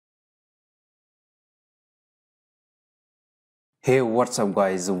Hey, what's up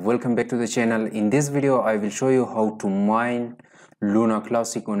guys, welcome back to the channel. In this video I will show you how to mine Luna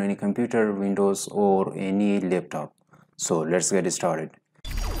Classic on any computer, Windows or any laptop. So let's get started.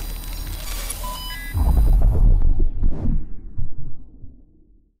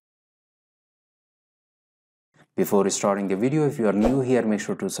 Before starting the video, if you are new here, make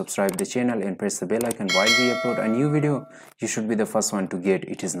sure to subscribe the channel and press the bell icon. While we upload a new video, you should be the first one to get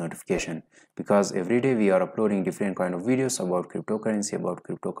its notification, because every day we are uploading different kind of videos about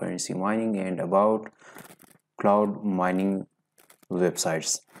cryptocurrency mining and about cloud mining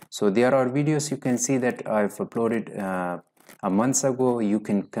websites. So there are videos you can see that I've uploaded a month ago. You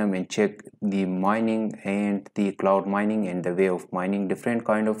can come and check the mining and the cloud mining and the way of mining different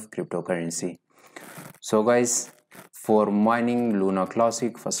kind of cryptocurrency. So guys, for mining Luna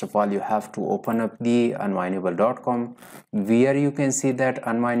Classic, first of all you have to open up the unmineable.com, where you can see that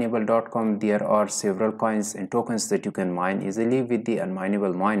unmineable.com there are several coins and tokens that you can mine easily with the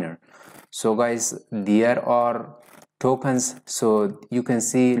unmineable miner. So guys, there are tokens, so you can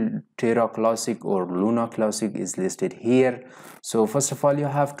see Terra Classic or Luna Classic is listed here. So first of all you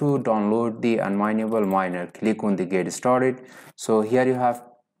have to download the unmineable miner. Click on the get started. So here you have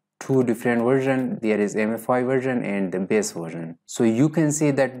two different versions. There is MFI version and the base version. So you can see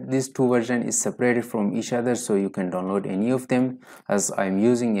that this two version is separated from each other, so you can download any of them. As I'm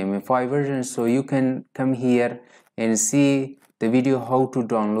using MFI version, so you can come here and see the video how to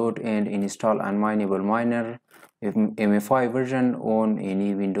download and install unmineable miner MFI version on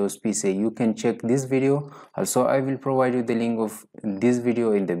any Windows PC. You can check this video. Also I will provide you the link of this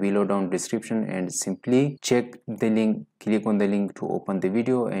video in the below down description, and simply check the link, click on the link to open the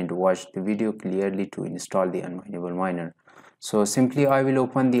video and watch the video clearly to install the unmineable miner. So simply I will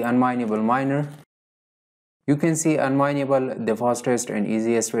open the unmineable miner. You can see unmineable, the fastest and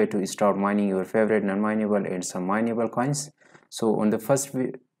easiest way to start mining your favorite non-mineable and some mineable coins. So on the first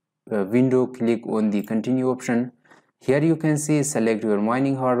window, click on the continue option. Here you can see select your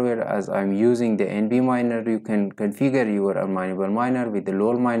mining hardware. As I'm using the NB miner, you can configure your unmineable miner with the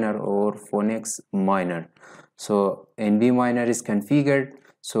LOL miner or Phoenix miner. So NB miner is configured,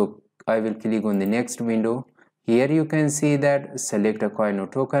 so I will click on the next window. Here you can see that select a coin or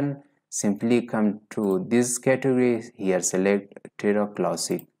token. Simply come to this category. Here select Terra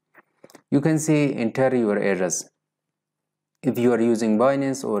Classic. You can see enter your address. If you are using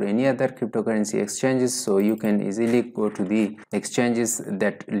Binance or any other cryptocurrency exchanges, so you can easily go to the exchanges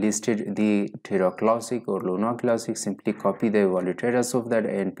that listed the Terra Classic or Luna Classic. Simply copy the wallet address of that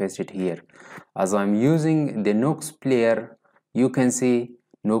and paste it here. As I'm using the Nox player, you can see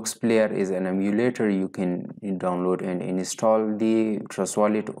Nox player is an emulator. You can download and install the Trust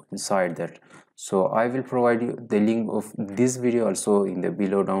Wallet inside that. So I will provide you the link of this video also in the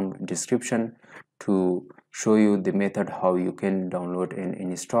below down description to show you the method how you can download and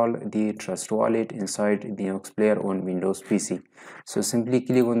install the Trust Wallet inside the Nox player on Windows PC. So simply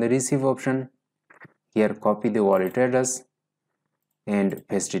click on the receive option. Here copy the wallet address and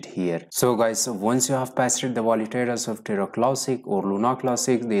paste it here. So guys, once you have pasted the wallet address of Terra Classic or Luna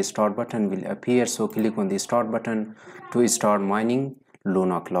Classic, the start button will appear. So click on the start button to start mining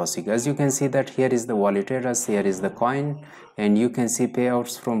Luna Classic. As you can see that here is the wallet address, here is the coin, and you can see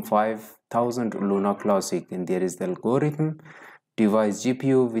payouts from 5,000 Luna Classic, and there is the algorithm, device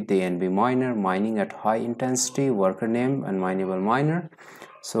GPU with the NB miner, mining at high intensity, worker name unmineable miner.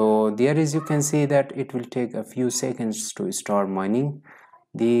 So there is, you can see that it will take a few seconds to start mining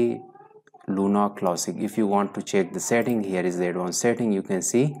the Luna Classic. If you want to check the setting, here is the advanced setting. You can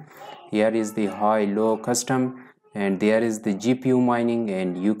see here is the high, low, custom, and there is the GPU mining,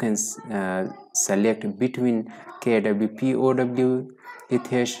 and you can select between KWP, OW,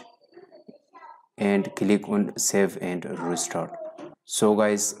 ETH, and click on save and restart. So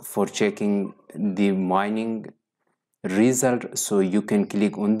guys, for checking the mining result, so you can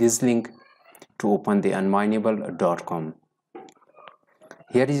click on this link to open the unmineable.com.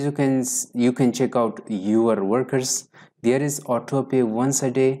 Here is you can check out your workers. There is auto pay once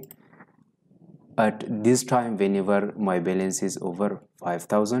a day at this time whenever my balance is over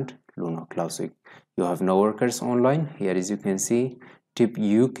 5,000 Luna Classic. You have no workers online. Here is you can see tip,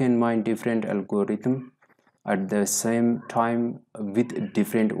 you can mine different algorithm at the same time with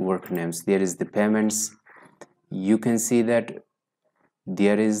different work names. There is the payments. You can see that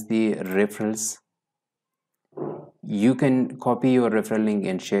there is the referrals. You can copy your referral link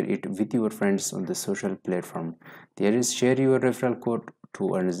and share it with your friends on the social platform. There is share your referral code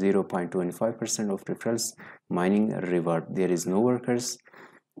to earn 0.25% of referrals mining reward. There is no workers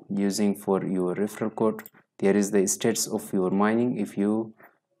using for your referral code. There is the status of your mining. If you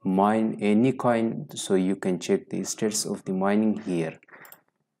mine any coin, so you can check the status of the mining here.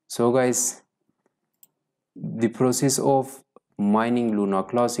 So guys, the process of mining Luna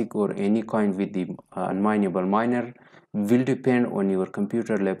Classic or any coin with the unmineable miner will depend on your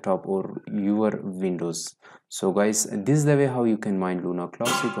computer, laptop, or your Windows. So guys, this is the way how you can mine Luna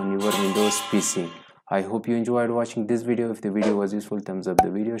Classic on your Windows PC. I hope you enjoyed watching this video. If the video was useful, thumbs up the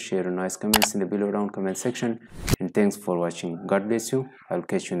video, share a nice comments in the below down comment section, and thanks for watching. God bless you. I'll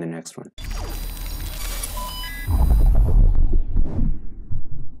catch you in the next one.